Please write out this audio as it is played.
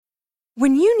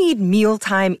When you need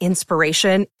mealtime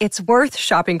inspiration, it's worth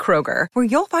shopping Kroger, where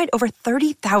you'll find over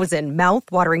 30,000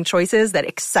 mouth-watering choices that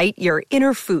excite your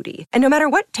inner foodie. And no matter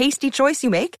what tasty choice you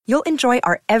make, you'll enjoy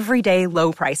our everyday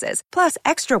low prices, plus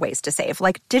extra ways to save,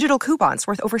 like digital coupons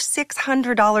worth over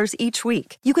 $600 each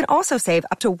week. You can also save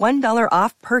up to $1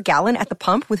 off per gallon at the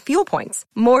pump with fuel points.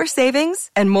 More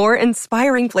savings and more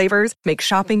inspiring flavors make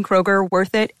shopping Kroger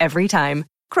worth it every time.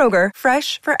 Kroger,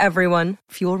 fresh for everyone.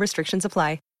 Fuel restrictions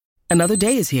apply. Another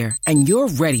day is here, and you're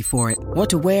ready for it. What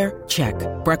to wear? Check.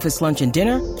 Breakfast, lunch, and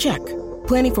dinner? Check.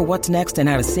 Planning for what's next and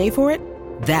how to save for it?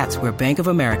 That's where Bank of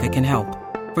America can help.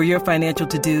 For your financial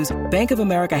to-dos, Bank of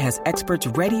America has experts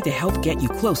ready to help get you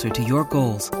closer to your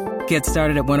goals. Get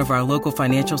started at one of our local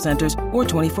financial centers or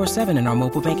 24/7 in our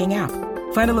mobile banking app.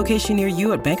 Find a location near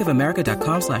you at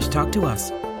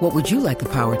bankofamerica.com/talktous. What would you like the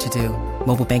power to do?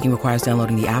 Mobile banking requires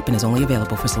downloading the app and is only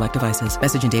available for select devices.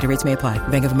 Message and data rates may apply.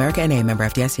 Bank of America N.A., member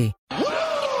FDIC.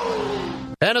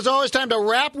 And it's always time to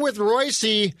wrap with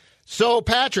Royce. So,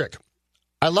 Patrick,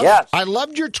 I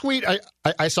loved your tweet.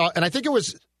 I saw, and I think it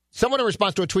was someone in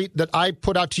response to a tweet that I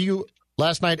put out to you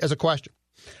last night as a question.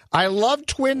 I love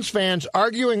Twins fans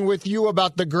arguing with you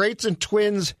about the greats and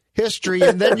Twins history,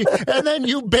 and then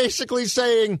you basically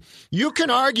saying, you can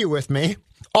argue with me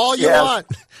all you want,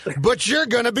 but you're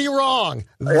going to be wrong.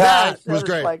 That was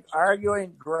great. Like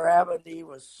arguing gravity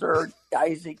with Sir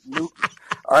Isaac Newton,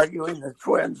 arguing the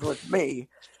Twins with me,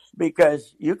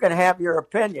 because you can have your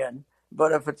opinion,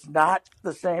 but if it's not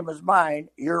the same as mine,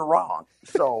 you're wrong.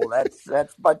 So that's.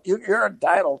 But you're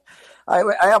entitled. I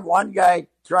have one guy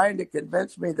trying to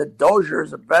convince me that Dozier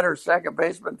is a better second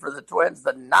baseman for the Twins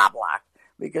than Knobloch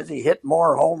because he hit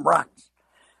more home runs.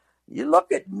 You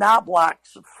look at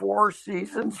Knobloch's 4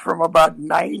 seasons from about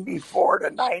 94 to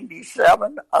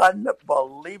 97,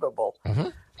 unbelievable.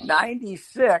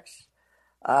 96,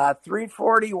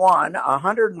 341,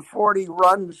 140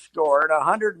 runs scored,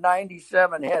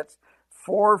 197 hits,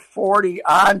 440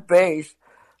 on base,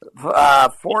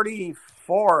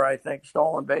 44, I think,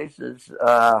 stolen bases.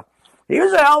 He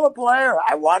was a hell of a player.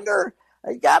 I wonder,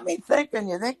 it got me thinking,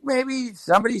 you think maybe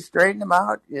somebody straightened him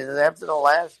out after the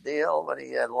last deal when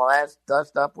he had last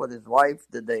dust up with his wife?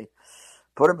 Did they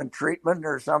put him in treatment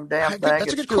or some damn thing? That's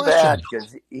it's a good too question. bad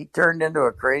because he turned into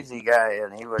a crazy guy,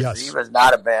 and he was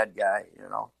not a bad guy, you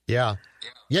know. Yeah,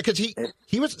 because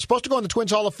he was supposed to go in the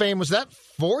Twins Hall of Fame. Was that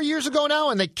 4 years ago now?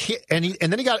 And then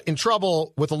he got in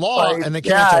trouble with the law, and they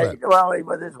canceled it. Well,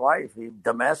 with his wife, he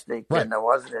domestic, right. And it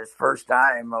wasn't his first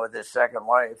time with his second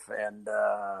wife, and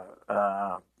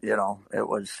it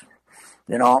was,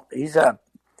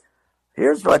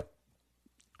 here's what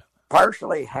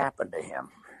partially happened to him.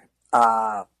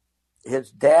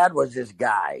 His dad was his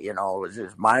guy, it was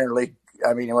his minor league.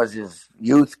 It was his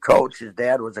youth coach. His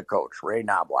dad was a coach, Ray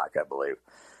Knobloch, I believe,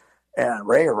 and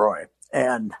Ray Roy,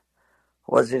 and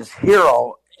was his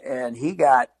hero. And he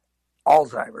got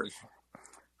Alzheimer's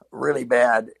really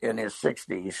bad in his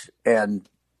 60s, and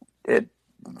it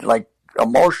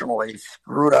emotionally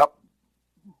screwed up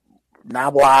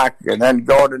Knobloch, and then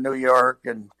going to New York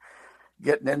and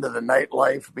getting into the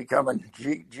nightlife, becoming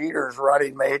Jeter's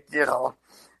running mate,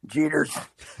 Jeter's,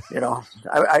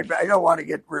 I don't want to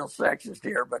get real sexist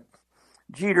here, but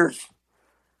Jeter's,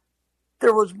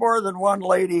 there was more than one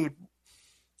lady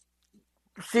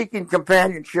seeking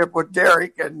companionship with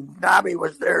Derek, and Nobby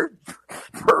was there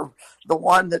for the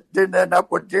one that didn't end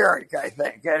up with Derek, I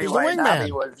think. Anyway,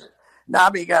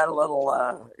 Nobby got a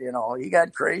little, he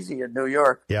got crazy in New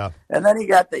York. Yeah. And then he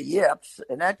got the yips,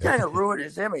 and that kind of ruined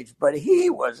his image, but he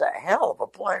was a hell of a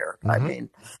player. Mm-hmm.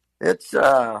 It's,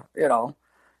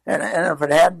 And if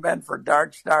it hadn't been for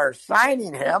Dark Star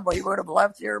signing him, he would have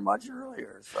left here much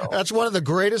earlier. So that's one of the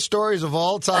greatest stories of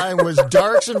all time was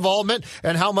Dark's involvement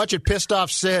and how much it pissed off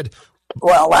Sid.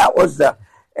 Well, that was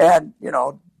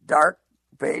Dark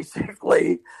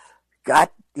basically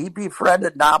he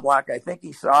befriended Knobloch. I think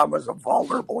he saw him as a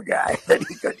vulnerable guy that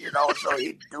he could, so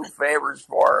he'd do favors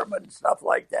for him and stuff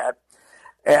like that.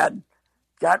 And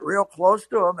got real close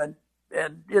to him, and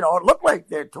it looked like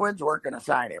the Twins weren't going to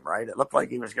sign him, right? It looked like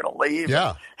he was going to leave.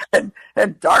 Yeah. And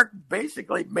Dark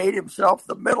basically made himself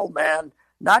the middleman,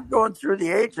 not going through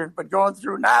the agent, but going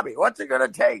through Nobby. What's it going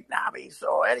to take, Nobby?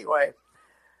 So anyway,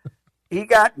 he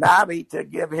got Nobby to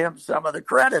give him some of the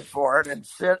credit for it and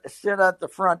sit at the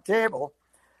front table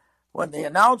when the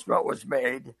announcement was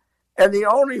made. And the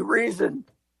only reason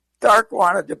Dark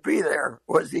wanted to be there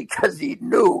was because he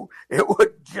knew it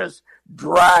would just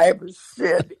drive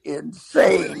Sid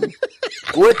insane,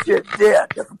 which it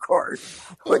did, of course,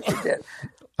 which it did.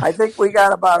 I think we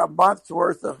got about a month's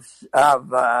worth of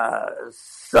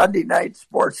Sunday night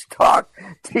sports talk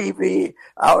TV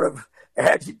out of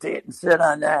agitate and sit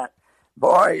on that.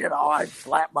 Boy, I'd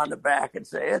slap him on the back and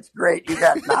say, "It's great, you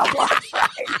got Knobloch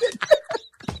signed."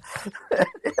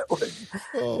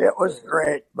 It was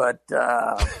great, but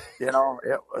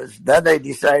it was. Then they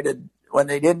decided when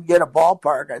they didn't get a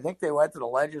ballpark. I think they went to the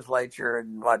legislature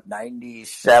in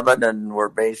 '97 and were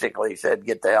basically said,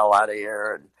 "Get the hell out of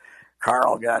here." And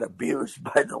Carl got abused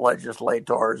by the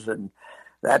legislators, and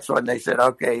that's when they said,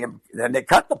 "Okay." And then they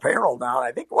cut the payroll down.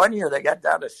 I think one year they got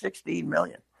down to $16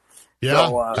 million. Yeah,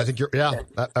 so, I think you're. Yeah,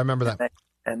 I remember that.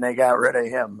 And they got rid of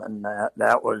him, and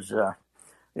that was,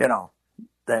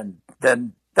 then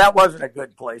that wasn't a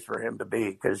good place for him to be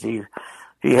because he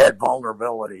had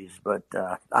vulnerabilities. But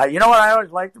you know what I always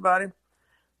liked about him?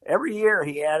 Every year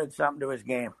he added something to his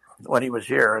game. When he was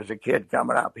here as a kid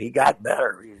coming up, he got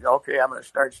better. He's okay. I'm going to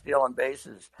start stealing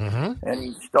bases, and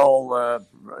he stole.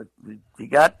 He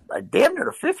got damn near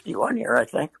to 50 one year, I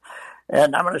think.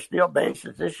 And I'm going to steal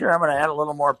bases. This year I'm going to add a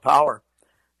little more power.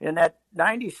 In that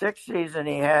 96 season,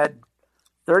 he had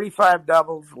 35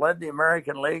 doubles, led the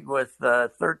American League with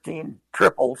 13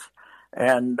 triples,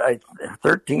 and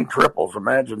 13 triples,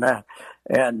 imagine that.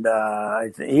 And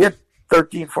he hit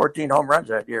 13, 14 home runs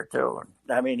that year, too.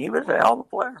 I mean, he was a hell of a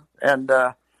player. And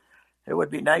it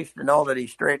would be nice to know that he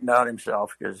straightened out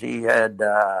himself because he had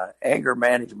anger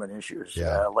management issues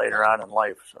later on in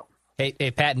life, so.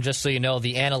 Hey, Pat, and just so you know,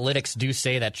 the analytics do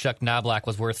say that Chuck Knobloch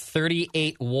was worth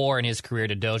 38 WAR in his career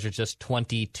to Dozier's just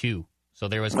 22. So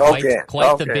there was quite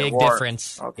the big WAR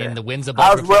difference in the wins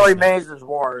above. How's Willie Mays'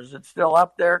 WAR? Is it still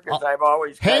up there? Because I've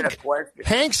always kind of questioned.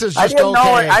 Hanks is just okay.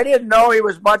 I didn't know he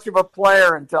was much of a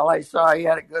player until I saw he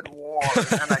had a good WAR.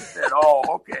 And I said, oh,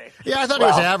 okay. Yeah, I thought he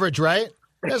was average, right?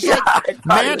 It's like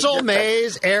Mantle,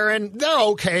 Mays, Aaron, they're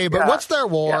okay, but what's their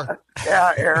WAR?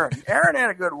 Yeah, Aaron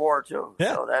had a good WAR too.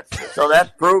 Yeah. So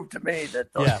that proved to me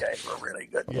that those guys were really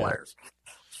good players.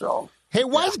 So hey,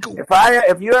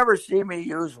 if you ever see me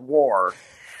use WAR,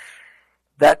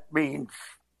 that means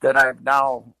that I've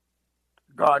now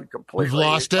gone completely You've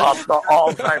lost it. Off the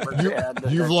Alzheimer's end.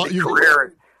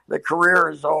 The career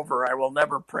is over. I will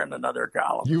never print another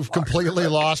column. You've completely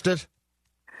lost it.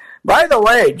 By the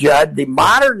way, Judd, the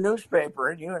Modern newspaper,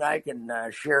 and you and I can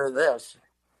share this.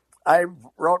 I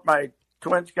wrote my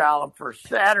Twins column for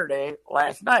Saturday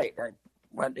last night. I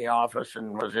went to the office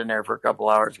and was in there for a couple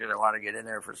hours because I want to get in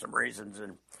there for some reasons.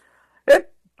 And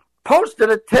it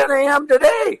posted at 10 a.m.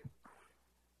 today.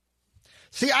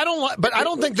 See, I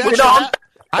don't think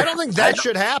that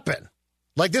should happen.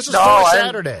 Like, this is for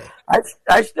Saturday.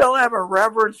 I still have a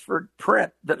reverence for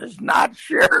print that is not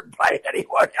shared by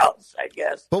anyone else, I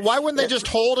guess. But why wouldn't they just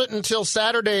hold it until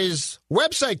Saturday's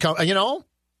website comes, I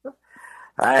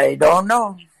don't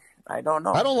know. I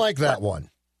don't like that one.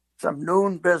 Some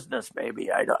noon business, maybe.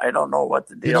 I don't know what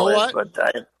the deal is. But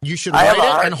you should write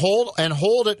it and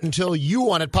hold it until you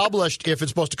want it published if it's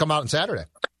supposed to come out on Saturday.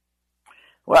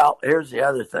 Well, here's the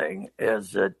other thing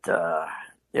is that,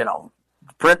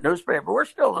 print newspaper, we're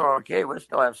still doing okay. We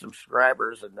still have some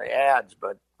subscribers and the ads,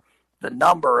 but the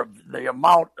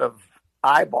amount of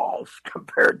eyeballs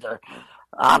compared to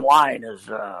online is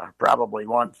probably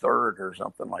 1/3 or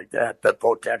something like that, the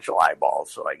potential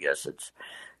eyeballs. So I guess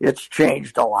it's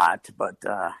changed a lot, but,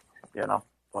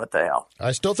 what the hell?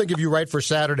 I still think if you write for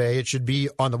Saturday, it should be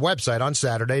on the website on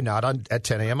Saturday, not at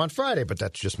 10 a.m. on Friday, but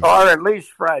that's just me. Or at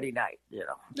least Friday night,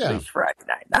 at least Friday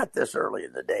night, not this early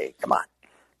in the day. Come on.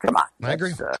 I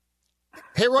agree.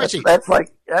 Hey, Royce. That's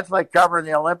like covering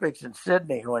the Olympics in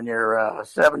Sydney when you're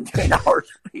 17 hours.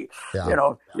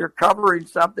 You're covering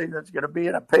something that's going to be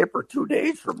in a paper 2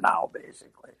 days from now,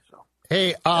 basically. So.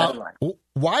 Hey,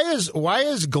 why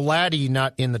is Gladdy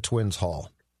not in the Twins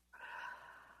Hall?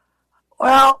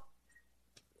 Well,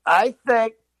 I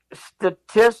think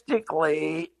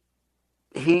statistically,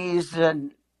 it's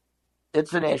an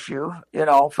issue.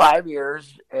 5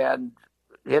 years and.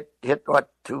 Hit what,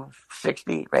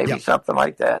 260, maybe something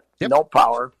like that. Yep. No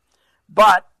power.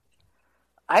 But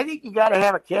I think you got to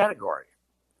have a category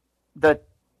that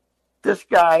this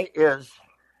guy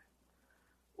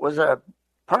was a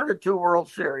part of 2 World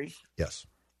Series. Yes.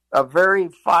 A very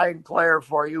fine player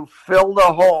for you. Filled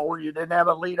a hole. You didn't have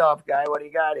a leadoff guy when he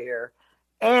got here.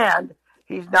 And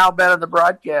he's now been in the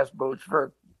broadcast booth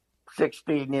for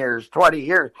 16 years, 20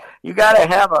 years. You got to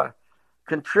have a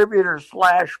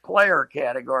contributor/player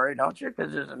category, don't you?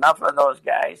 Because there's enough of those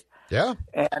guys. Yeah.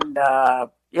 And,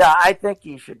 I think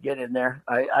he should get in there.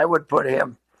 I would put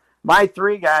him. My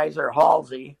 3 guys are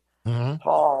Halsey,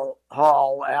 Hall,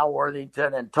 Al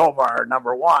Worthington, and Tovar,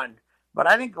 number 1. But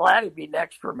I think Gladdy'd be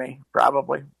next for me,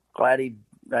 probably. Gladdy,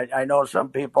 I know some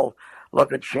people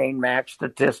look at Shane Mack's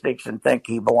statistics and think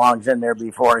he belongs in there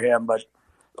before him, but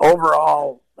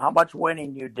overall, how much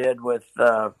winning you did with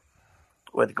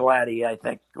Gladdy, I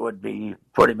think would be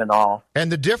put him in all.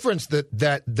 And the difference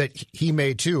that he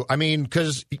made too. I mean,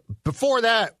 because before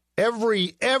that,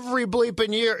 every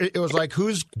bleeping year, it was like,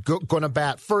 who's going to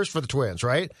bat first for the Twins,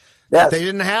 right? Yes. They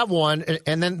didn't have one,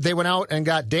 and then they went out and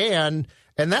got Dan,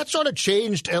 and that sort of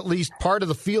changed at least part of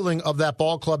the feeling of that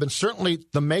ball club, and certainly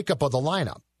the makeup of the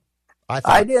lineup.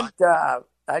 I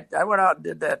went out and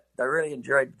did that. I really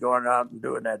enjoyed going out and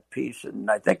doing that piece,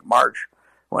 and I think March,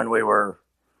 when we were,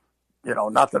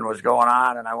 nothing was going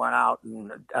on, and I went out and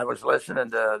I was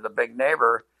listening to The Big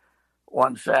Neighbor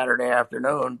one Saturday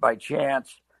afternoon by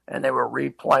chance, and they were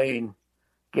replaying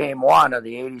Game 1 of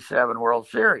the '87 World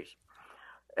Series.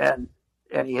 And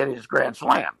he hit his grand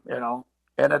slam,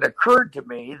 And it occurred to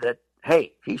me that,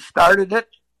 hey, he started it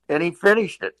and he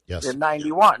finished it in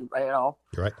 '91, You're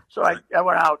right. So I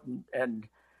went out and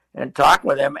talked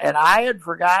with him, and I had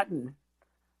forgotten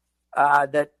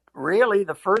that really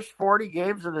the first 40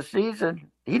 games of the season,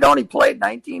 he'd only played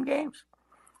 19 games.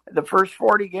 The first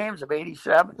 40 games of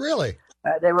 '87. Really?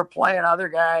 They were playing other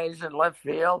guys in left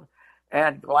field,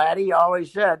 and Gladdy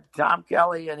always said, Tom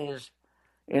Kelly in his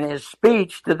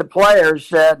speech to the players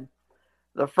said,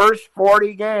 the first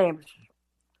 40 games,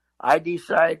 I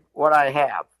decide what I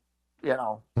have,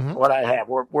 what I have.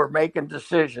 We're making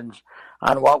decisions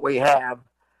on what we have.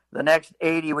 The next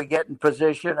 80 we get in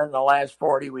position, and the last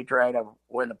 40 we try to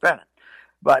win the pennant.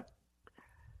 But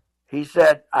he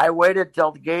said, I waited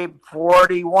till game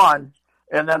 41,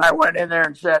 and then I went in there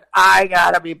and said, I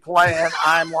got to be playing.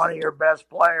 I'm one of your best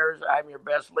players. I'm your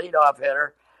best leadoff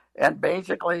hitter. And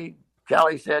basically,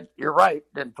 Kelly said, you're right,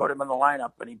 didn't put him in the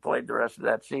lineup, and he played the rest of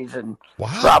that season. Wow.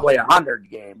 Probably 100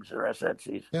 games the rest of that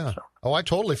season. Yeah. So. Oh, I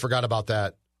totally forgot about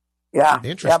that. Yeah.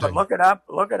 Interesting. Yeah, but look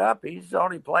it up. He's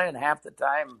only playing half the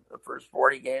time the first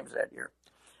 40 games that year.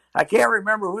 I can't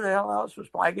remember who the hell else was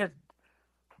playing. I guess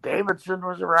Davidson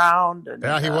was around. And,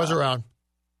 he was around.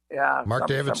 Yeah. Mark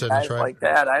Davidson, some guys that's right. like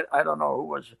that. I don't know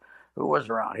who was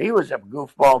around. He was a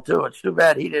goofball, too. It's too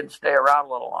bad he didn't stay around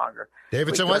a little longer.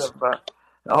 Davidson was?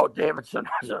 Davidson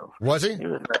was. Was he?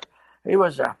 He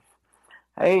was a.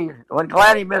 Hey, when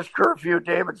Gladdy missed curfew,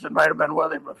 Davidson might have been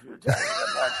with him a few times.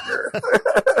 I'm not sure.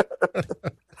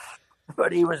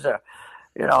 But he was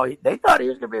they thought he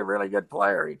was going to be a really good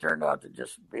player. He turned out to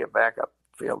just be a backup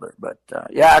fielder. But,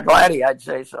 Gladdy, I'd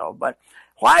say so. But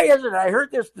why is it? I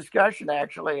heard this discussion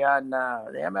actually on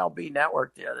the MLB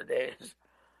Network the other day.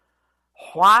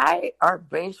 Why are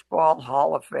baseball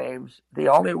Hall of Fames the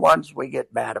only ones we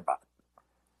get mad about?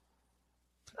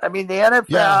 I mean, the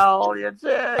NFL.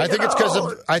 I think it's because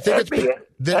of. I think NBA, it's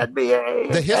the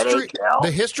NBA, the history. NHL. The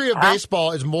history of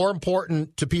baseball is more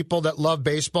important to people that love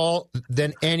baseball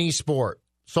than any sport.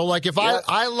 So, like, if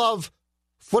I love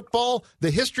football, the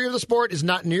history of the sport is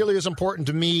not nearly as important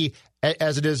to me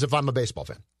as it is if I'm a baseball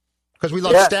fan, because we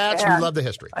love stats, we love the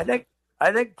history. I think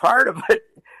part of it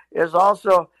is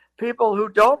also people who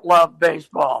don't love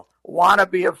baseball want to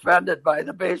be offended by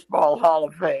the Baseball Hall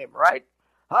of Fame, right?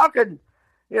 How can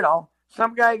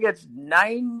some guy gets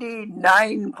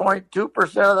 99.2%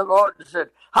 of the vote and said,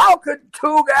 how could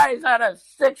two guys out of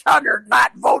 600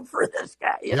 not vote for this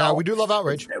guy? We do love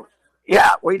outrage.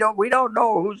 Yeah, we don't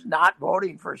know who's not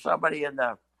voting for somebody in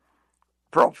the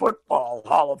Pro Football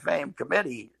Hall of Fame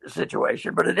committee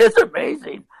situation, but it is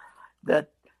amazing that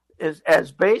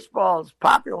as baseball's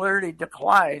popularity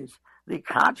declines, the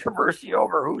controversy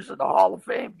over who's in the Hall of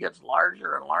Fame gets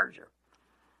larger and larger.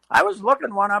 I was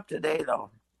looking one up today, though.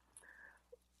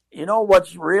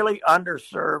 What's really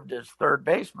underserved is third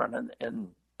baseman in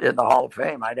the Hall of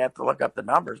Fame. I'd have to look up the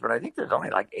numbers, but I think there's only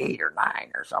like 8 or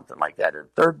 9 or something like that.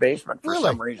 Third baseman for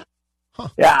some reason. Huh.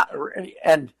 Yeah,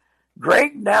 and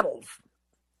Greg Nettles,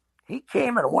 he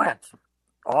came and went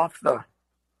off the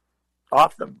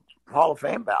Hall of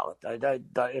Fame ballot. I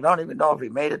don't even know if he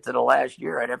made it to the last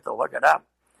year. I'd have to look it up.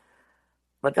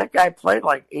 But that guy played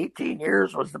like 18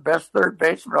 years, was the best third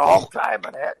baseman of all time.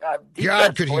 And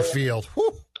God, could he field.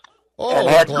 Oh, and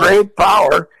had great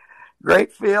power,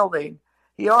 great fielding.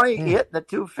 He only hit in the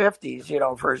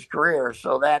 250s, for his career.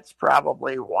 So that's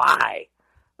probably why.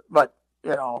 But,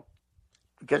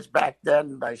 because back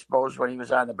then, I suppose, when he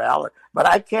was on the ballot. But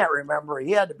I can't remember.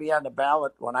 He had to be on the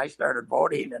ballot when I started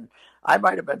voting. And I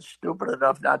might have been stupid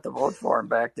enough not to vote for him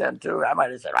back then, too. I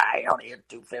might have said, I only hit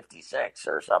 256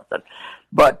 or something.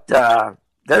 But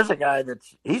there's a guy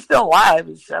he's still alive.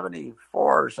 He's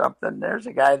 74 or something. There's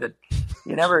a guy that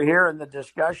you never hear in the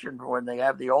discussion when they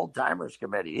have the old timers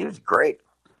committee. He was great.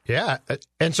 Yeah.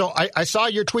 And so I saw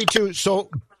your tweet, too.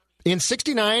 So in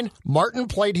 '69, Martin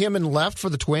played him in left for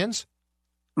the Twins.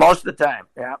 Most of the time,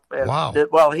 yeah. Wow.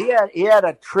 Well, he had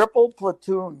a triple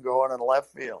platoon going in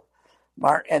left field,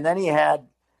 and then he had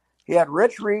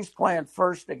Rich Reese playing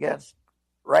first against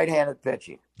right-handed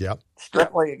pitching. Yep.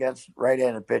 Strictly against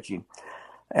right-handed pitching,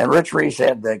 and Rich Reese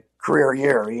had the career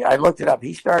year. I looked it up.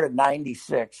 He started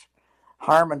 96.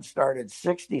 Harmon started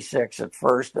 66 at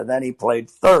first, and then he played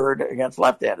third against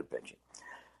left-handed pitching.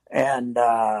 And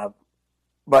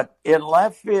but in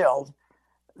left field,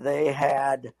 they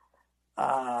had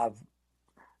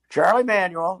Charlie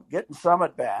Manuel getting some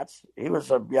at bats. He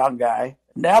was a young guy.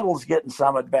 Nettles getting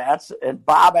some at bats, and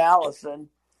Bob Allison,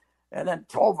 and then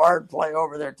Tovard play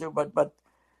over there too. But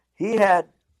he had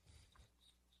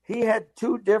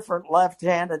two different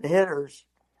left-handed hitters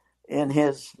in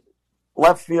his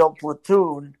left field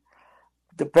platoon,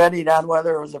 depending on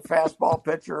whether it was a fastball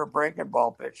pitcher or a breaking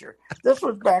ball pitcher. This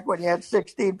was back when you had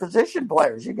 16 position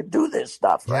players. You could do this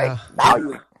stuff, right?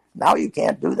 Yeah. Now you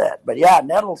can't do that. But yeah,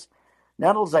 Nettles,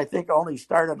 I think, only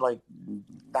started like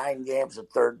 9 games at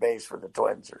third base for the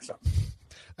Twins or something.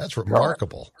 That's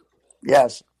remarkable.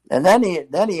 Yes. And then he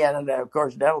ended up, of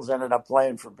course, Nettles ended up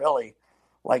playing for Billy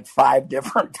like 5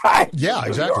 different times. Yeah,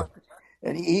 exactly.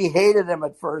 And he hated him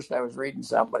at first. I was reading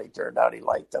somebody. Turned out he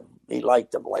liked him. He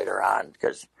liked him later on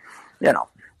because,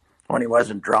 when he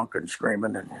wasn't drunk and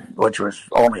screaming, which was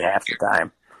only half the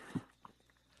time.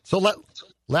 So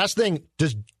last thing,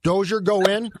 does Dozier go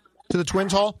in to the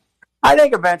Twins Hall? I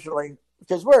think eventually,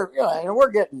 because we're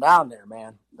getting down there,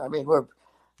 man. I mean,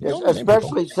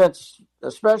 especially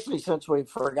since we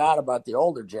forgot about the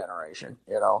older generation.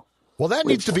 Well, that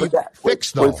needs to be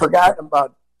fixed, though. We've forgotten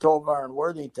about Tovar and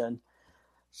Worthington.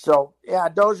 So, yeah,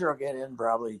 Dozier will get in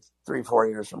probably 3-4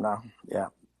 years from now. Yeah,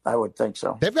 I would think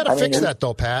so. They've got to fix that,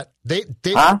 though, Pat. They've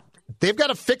got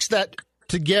to fix that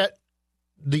to get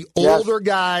the older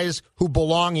guys who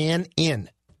belong in.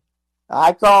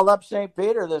 I called up St.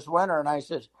 Peter this winter, and I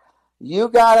said, you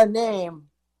got to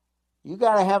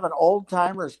have an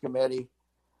old-timers committee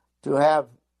to have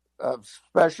a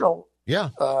special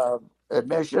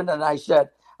admission. And I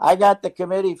said, I got the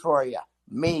committee for you.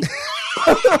 Me.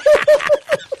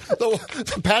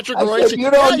 Patrick Roy said,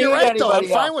 you don't need you're right, anybody though. I'm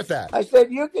else. fine with that. I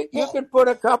said, you can put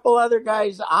a couple other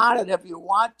guys on it if you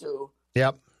want to.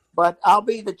 Yep. But I'll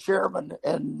be the chairman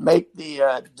and make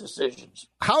the decisions.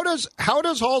 How does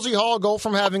Halsey Hall go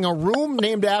from having a room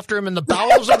named after him in the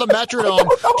bowels of the Metrodome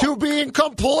to being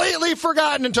completely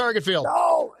forgotten in Target Field?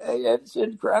 No, it's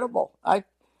incredible.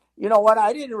 You know what?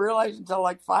 I didn't realize until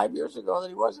like 5 years ago that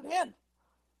he wasn't in.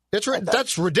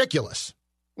 That's ridiculous.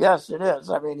 Yes, it is.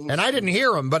 I mean, and I didn't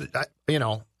hear him, but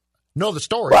know the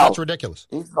story. Well, that's ridiculous.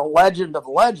 He's the legend of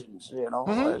legends,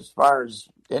 as far as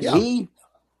he.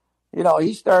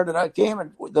 He started.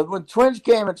 When Twins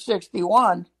came in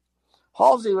 '61,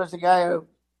 Halsey was the guy who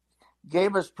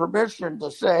gave us permission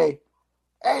to say,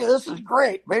 "Hey, this is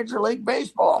great, Major League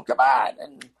Baseball. Come on!"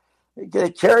 And they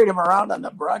carried him around on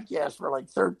the broadcast for like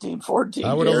 13, 14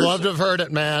 years. I would have loved to have heard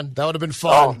it, man. That would have been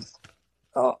fun.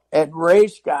 And Ray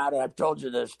Scott, I've told you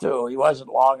this too. He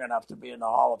wasn't long enough to be in the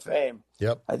Hall of Fame.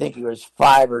 Yep. I think he was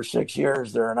 5 or 6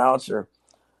 years their announcer.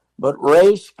 But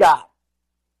Ray Scott,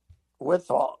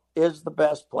 is the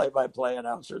best play-by-play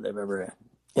announcer they've ever had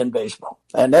in baseball.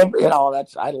 And then,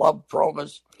 I love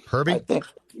Provis. Herbie? I think,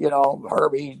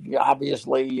 Herbie,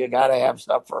 obviously you got to have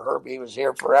stuff for Herbie. He was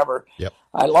here forever. Yep.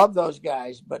 I love those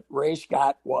guys, but Ray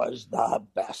Scott was the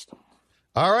best.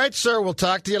 All right, sir. We'll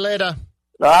talk to you later.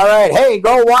 All right. Hey,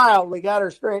 go Wild. We got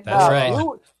her straightened out. That's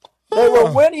right. They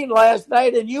were winning last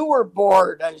night, and you were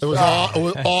bored. It was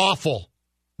awful.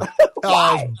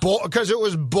 Because it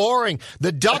was boring.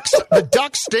 The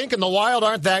Ducks stink, and the Wild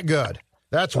aren't that good.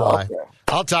 That's why. Okay.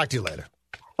 I'll talk to you later.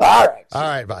 All right. All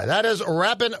right, bye. That is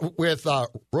Rapping with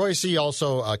Roy C.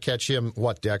 Also, catch him,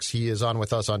 Dex? He is on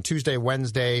with us on Tuesday,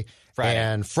 Wednesday,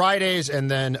 and Fridays, and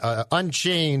then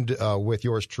Unchained with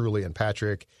yours truly and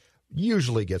Patrick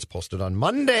usually gets posted on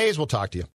Mondays. We'll talk to you.